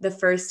the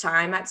first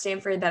time at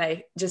Stanford that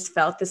I just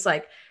felt this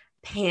like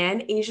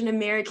pan Asian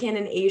American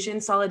and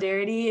Asian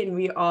solidarity. And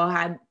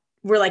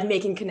we're like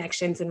making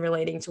connections and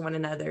relating to one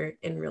another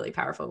in really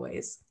powerful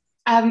ways.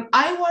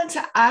 I want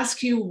to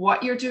ask you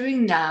what you're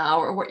doing now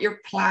or what your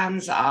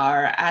plans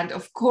are. And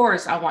of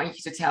course, I want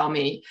you to tell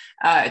me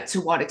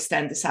to what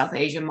extent the South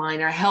Asia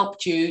minor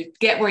helped you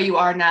get where you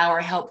are now or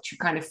helped you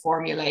kind of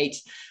formulate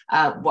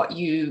what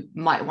you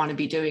might want to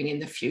be doing in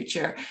the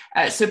future.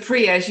 So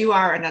Priya, as you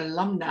are an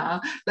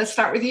alumna, let's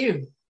start with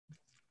you.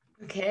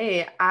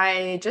 Okay,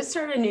 I just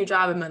started a new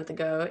job a month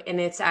ago, and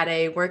it's at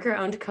a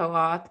worker-owned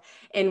co-op,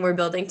 and we're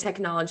building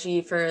technology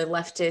for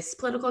leftist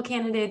political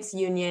candidates,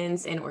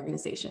 unions, and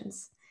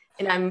organizations.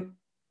 And I'm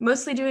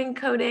mostly doing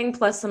coding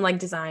plus some like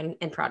design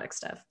and product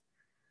stuff.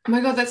 Oh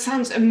my God, that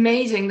sounds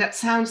amazing. That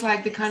sounds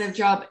like the kind of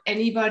job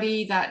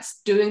anybody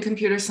that's doing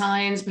computer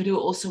science, but who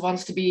also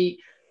wants to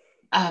be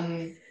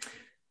kind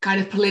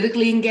of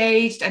politically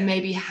engaged and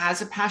maybe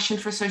has a passion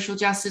for social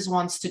justice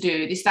wants to do.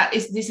 Is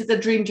this the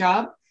dream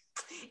job?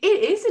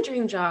 It is a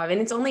dream job,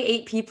 and it's only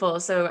 8 people,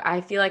 so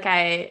I feel like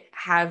I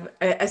have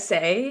a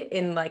say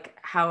in like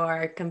how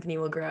our company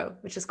will grow,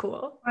 which is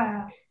cool.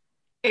 Wow.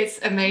 It's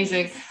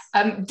amazing.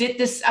 I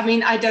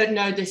don't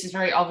know, this is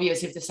very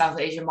obvious if the South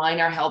Asia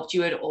minor helped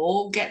you at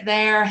all get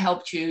there,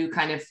 helped you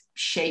kind of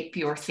shape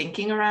your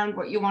thinking around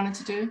what you wanted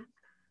to do?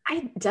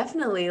 I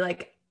definitely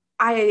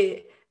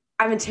I'm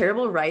a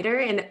terrible writer,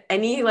 and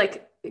any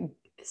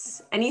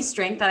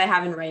strength that I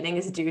have in writing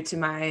is due to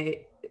my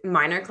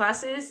minor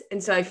classes.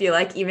 And so I feel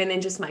like even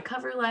in just my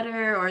cover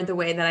letter or the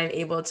way that I'm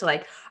able to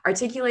like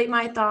articulate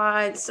my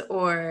thoughts,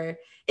 or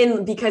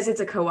because it's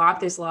a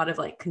co-op, there's a lot of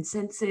like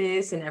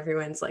consensus and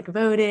everyone's like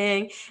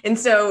voting. And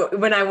so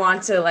when I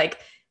want to like,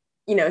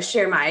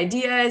 share my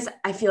ideas,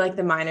 I feel like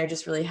the minor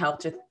just really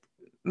helped with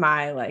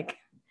my like,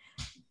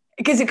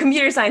 because the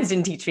computer science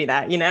didn't teach me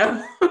that,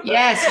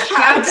 Yes,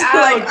 how to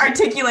like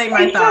articulate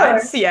my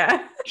thoughts.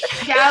 Yeah.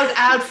 Shout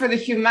out for the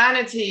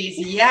humanities.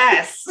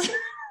 Yes.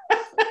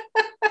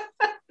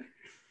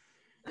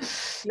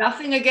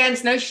 Nothing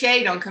against, no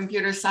shade on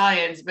computer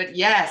science, but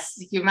yes,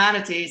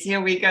 humanities,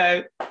 here we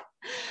go.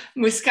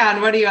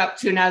 Muskan, what are you up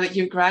to now that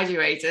you've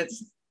graduated?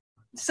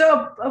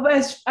 So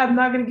I'm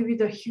not going to give you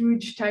the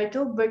huge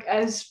title, but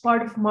as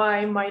part of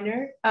my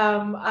minor,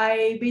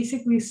 I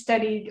basically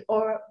studied,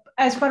 or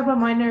as part of my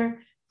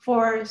minor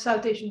for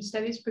South Asian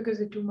studies, because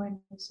they're 2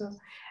 minors. So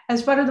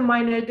as part of the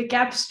minor, the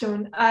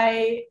capstone,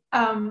 I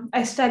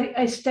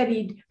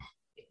studied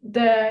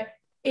the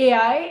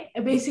AI,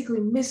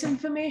 basically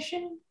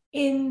misinformation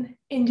in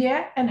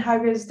India, and how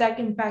does that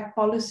impact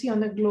policy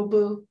on a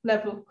global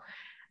level.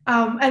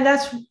 And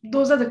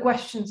those are the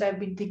questions I've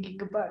been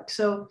thinking about.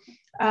 So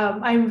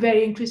I'm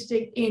very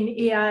interested in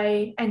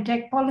AI and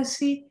tech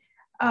policy,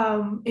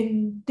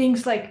 in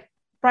things like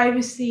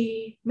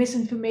privacy,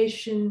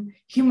 misinformation,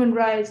 human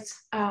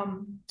rights,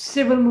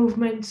 civil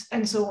movements,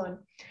 and so on.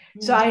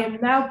 Mm-hmm. So I am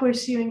now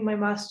pursuing my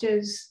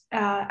master's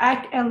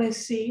at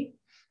LSE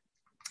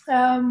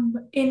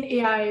in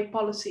AI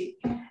policy,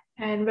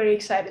 and very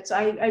excited. So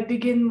I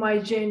begin my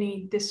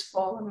journey this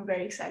fall. I'm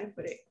very excited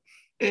for it.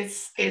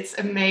 It's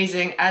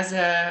amazing. As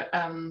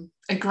a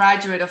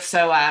graduate of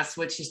SOAS,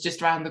 which is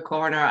just around the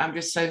corner, I'm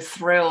just so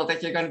thrilled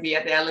that you're going to be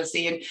at the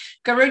LSE. And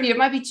Karunya, it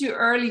might be too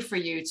early for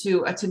you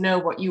to know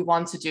what you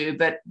want to do,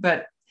 but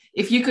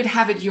if you could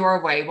have it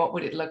your way, what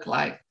would it look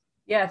like?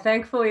 Yeah,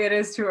 thankfully it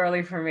is too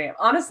early for me.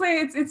 Honestly,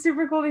 it's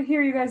super cool to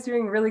hear you guys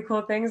doing really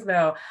cool things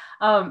though.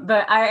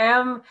 But I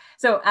am,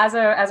 so as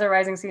a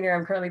rising senior,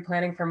 I'm currently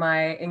planning for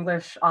my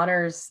English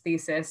honors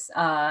thesis,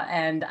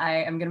 and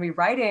I am going to be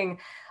writing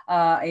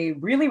a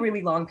really,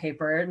 really long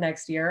paper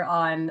next year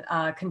on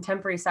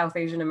contemporary South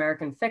Asian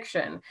American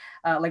fiction,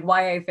 like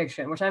YA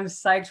fiction, which I'm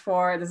psyched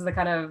for. This is the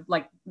kind of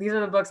like, these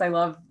are the books I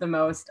love the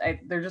most.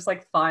 They're just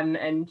like fun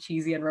and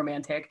cheesy and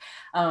romantic.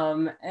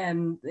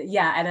 And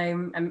yeah,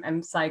 and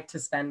I'm psyched to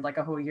spend like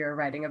a whole year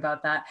writing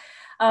about that.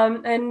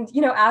 And,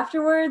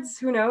 afterwards,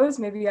 who knows,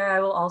 maybe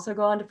I will also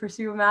go on to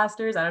pursue a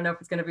master's. I don't know if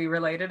it's going to be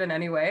related in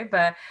any way,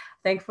 but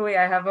thankfully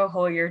I have a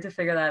whole year to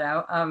figure that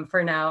out.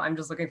 For now, I'm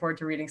just looking forward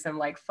to reading some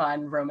like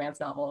fun romance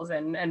novels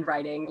and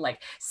writing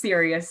like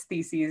serious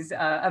theses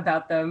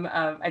about them.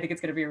 I think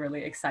it's going to be a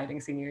really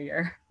exciting senior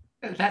year.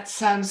 That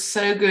sounds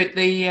so good.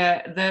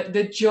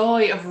 The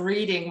joy of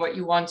reading what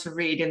you want to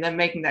read and then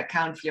making that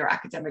count for your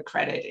academic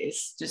credit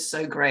is just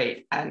so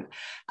great. And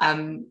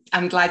I'm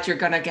glad you're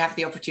going to have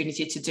the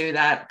opportunity to do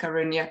that,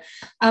 Karunya.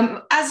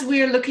 As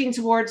we're looking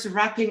towards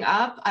wrapping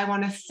up, I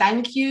want to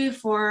thank you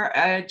for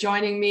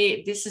joining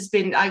me. This has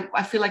been,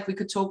 I feel like we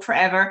could talk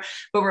forever,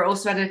 but we're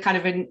also at a kind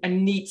of a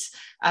neat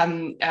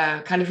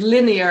kind of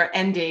linear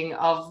ending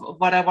of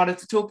what I wanted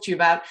to talk to you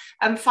about.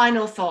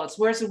 Final thoughts,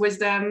 words of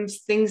wisdom,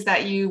 things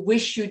that you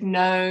wish you'd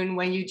known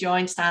when you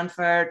joined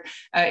Stanford.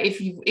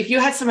 If you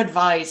had some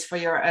advice for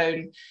your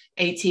own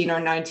 18 or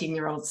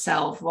 19-year-old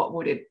self, what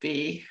would it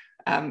be?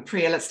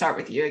 Priya, let's start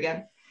with you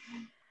again.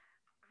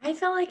 I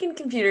felt like in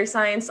computer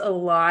science, a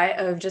lot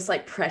of just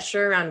like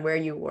pressure around where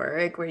you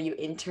work, where you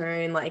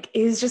intern, like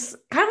it was just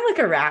kind of like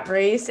a rat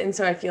race. And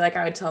so I feel like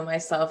I would tell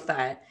myself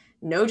that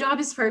no job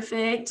is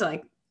perfect,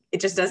 like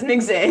it just doesn't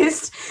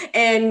exist.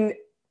 And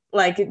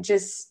like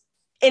just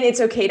and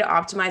it's okay to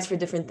optimize for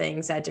different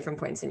things at different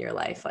points in your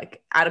life.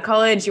 Like out of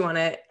college, you want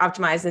to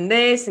optimize in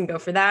this and go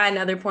for that.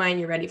 Another point,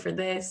 you're ready for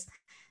this.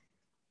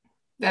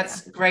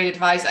 That's great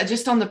advice.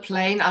 Just on the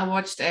plane, I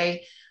watched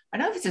I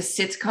don't know if it's a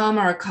sitcom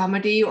or a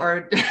comedy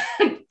or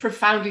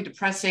profoundly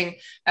depressing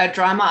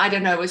drama. I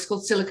don't know. It's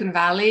called Silicon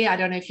Valley. I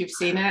don't know if you've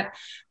seen it,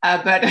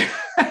 but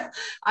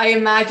I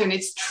imagine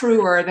it's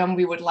truer than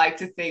we would like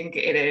to think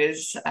it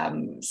is.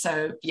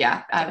 So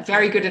yeah,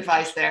 very good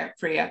advice there,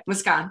 Priya.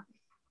 Muskan.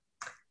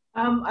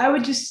 I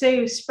would just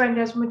say spend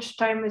as much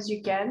time as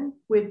you can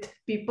with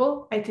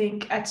people. I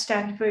think at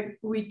Stanford,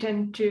 we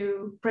tend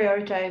to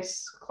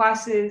prioritize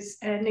classes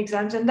and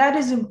exams, and that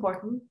is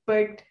important.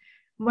 But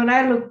when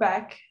I look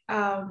back,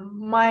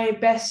 my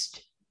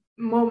best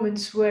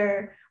moments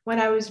were when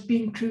I was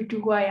being true to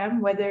who I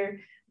am, whether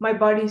my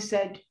body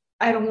said,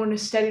 I don't want to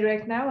study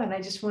right now, and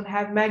I just want to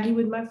have Maggie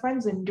with my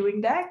friends and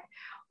doing that,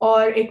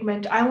 or it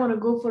meant I want to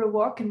go for a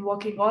walk and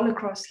walking all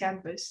across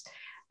campus.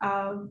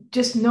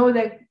 Just know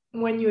that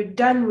when you're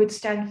done with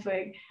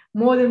Stanford,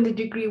 more than the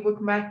degree,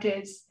 what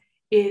matters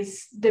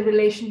is the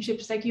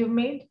relationships that you've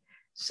made.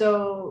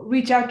 So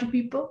reach out to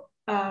people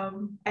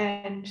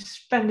and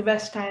spend the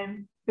best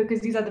time,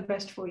 because these are the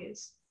best 4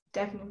 years.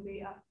 Definitely,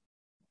 yeah.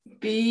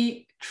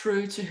 Be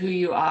true to who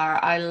you are.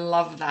 I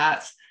love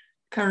that.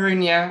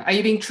 Karunya, are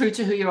you being true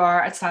to who you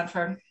are at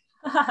Stanford?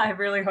 I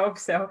really hope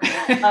so.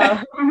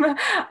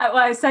 Well,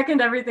 I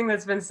second everything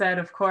that's been said,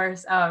 of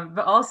course.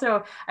 But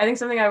also, I think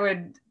something I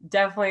would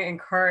definitely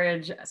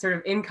encourage sort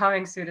of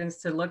incoming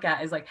students to look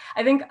at is like,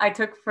 I think I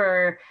took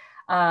for,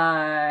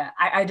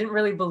 I didn't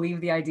really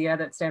believe the idea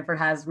that Stanford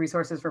has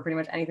resources for pretty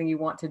much anything you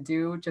want to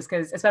do, just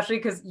because, especially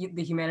because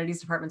the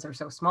humanities departments are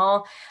so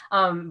small.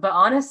 But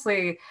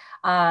honestly,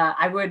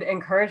 I would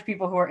encourage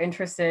people who are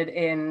interested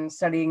in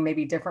studying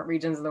maybe different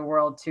regions of the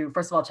world to,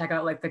 first of all, check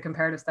out like the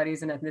comparative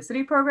studies and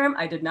ethnicity program.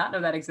 I did not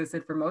know that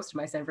existed for most of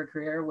my Stanford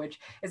career, which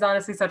is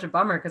honestly such a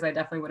bummer because I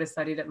definitely would have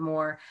studied it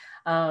more.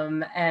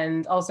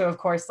 And also, of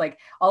course, like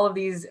all of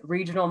these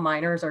regional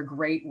minors are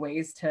great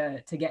ways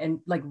to get in,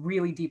 like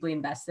really deeply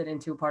invested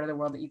into a part of the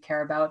world that you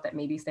care about that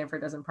maybe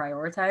Stanford doesn't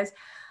prioritize.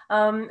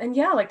 And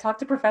yeah, like talk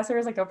to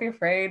professors, like don't be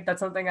afraid. That's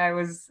something I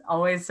was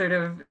always sort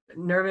of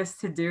nervous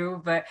to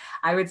do. But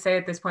I would say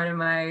at this point in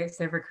my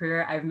Stanford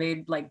career, I've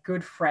made like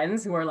good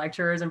friends who are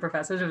lecturers and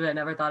professors, which I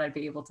never thought I'd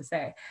be able to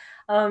say.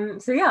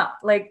 So yeah,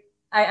 like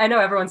I know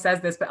everyone says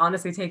this, but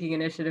honestly, taking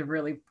initiative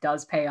really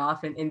does pay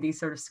off in these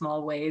sort of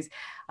small ways,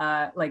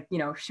 like, you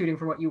know, shooting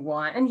for what you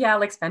want. And yeah,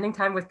 like spending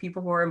time with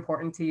people who are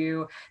important to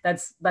you.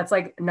 That's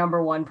like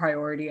number one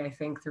priority, I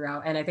think,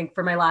 throughout. And I think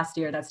for my last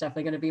year, that's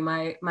definitely going to be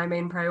my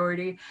main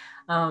priority,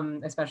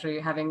 especially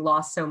having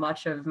lost so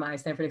much of my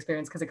Stanford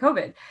experience because of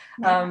COVID.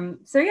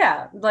 So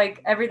yeah,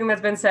 like everything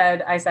that's been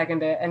said, I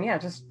second it. And yeah,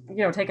 just, you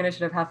know, take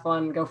initiative, have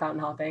fun, go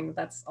fountain hopping.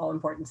 That's all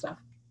important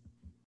stuff.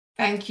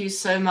 Thank you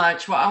so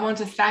much. Well, I want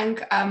to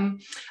thank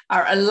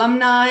our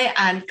alumni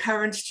and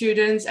current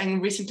students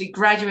and recently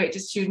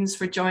graduated students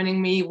for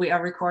joining me. We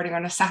are recording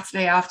on a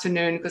Saturday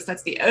afternoon because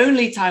that's the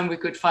only time we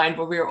could find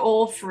where we are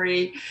all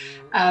free.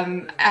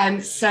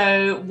 And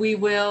so we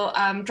will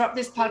drop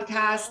this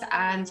podcast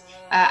and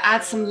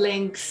add some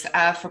links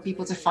for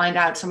people to find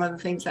out some of the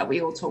things that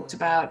we all talked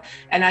about.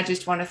 And I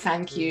just want to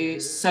thank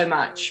you so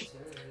much.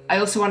 I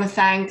also want to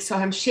thank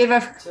Soham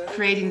Shiva for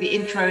creating the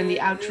intro and the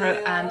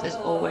outro, and as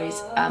always,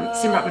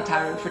 Simrat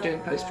Mataran for doing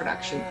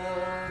post-production.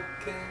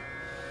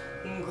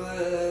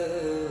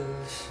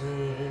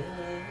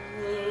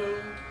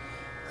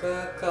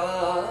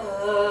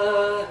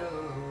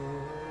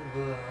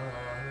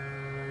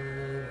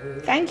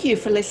 Thank you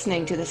for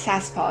listening to the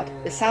SASPod,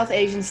 the South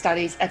Asian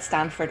Studies at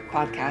Stanford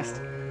podcast.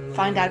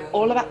 Find out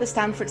all about the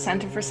Stanford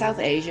Center for South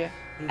Asia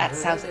at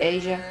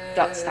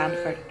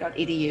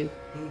southasia.stanford.edu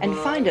and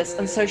find us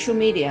on social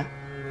media.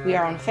 We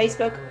are on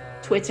Facebook,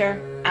 Twitter,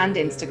 and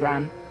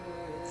Instagram.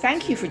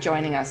 Thank you for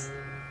joining us,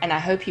 and I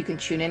hope you can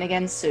tune in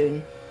again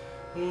soon.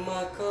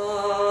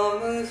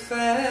 मकाम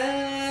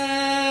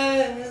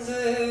फैज़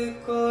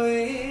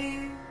कोई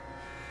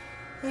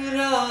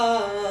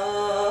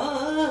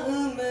राह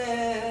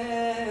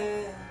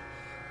में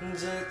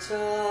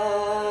जचा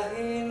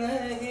ही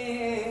नहीं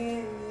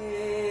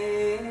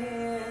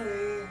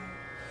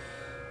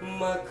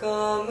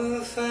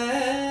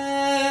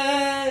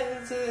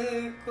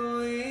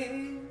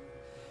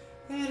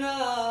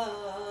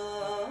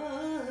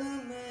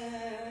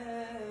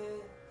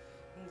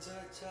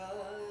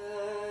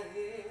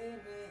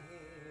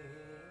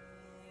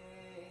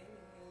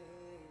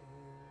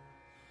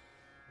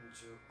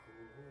जो